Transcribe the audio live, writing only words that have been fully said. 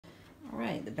All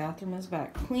right, the bathroom is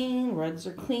back clean. Rugs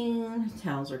are clean.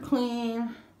 Towels are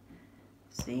clean.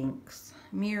 Sinks,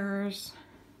 mirrors,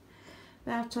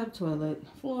 bathtub, toilet,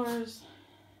 floors,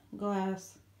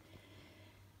 glass.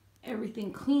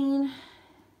 Everything clean.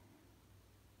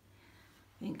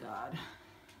 Thank God.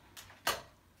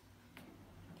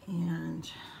 And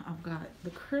I've got the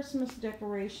Christmas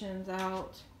decorations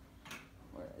out.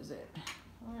 Where is it?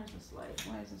 Where is this light?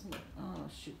 Why is this light? Oh,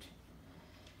 shoot.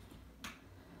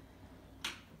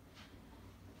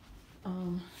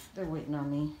 They're waiting on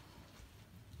me.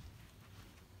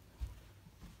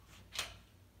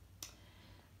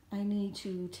 I need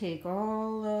to take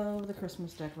all of the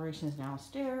Christmas decorations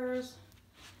downstairs,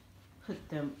 put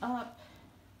them up,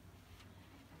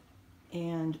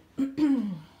 and I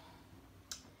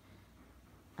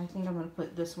think I'm going to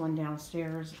put this one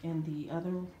downstairs in the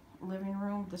other living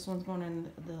room. This one's going in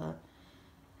the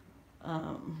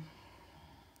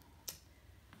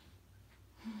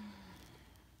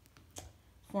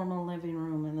formal living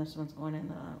room, and this one's going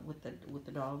in with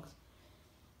the dogs.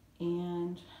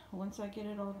 And once I get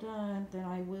it all done, then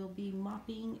I will be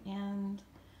mopping and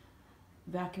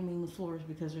vacuuming the floors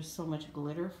because there's so much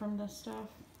glitter from this stuff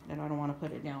that I don't want to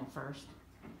put it down first.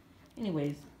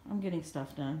 Anyways, I'm getting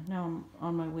stuff done. Now I'm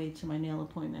on my way to my nail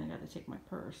appointment. I got to take my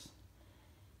purse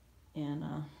and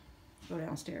go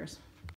downstairs.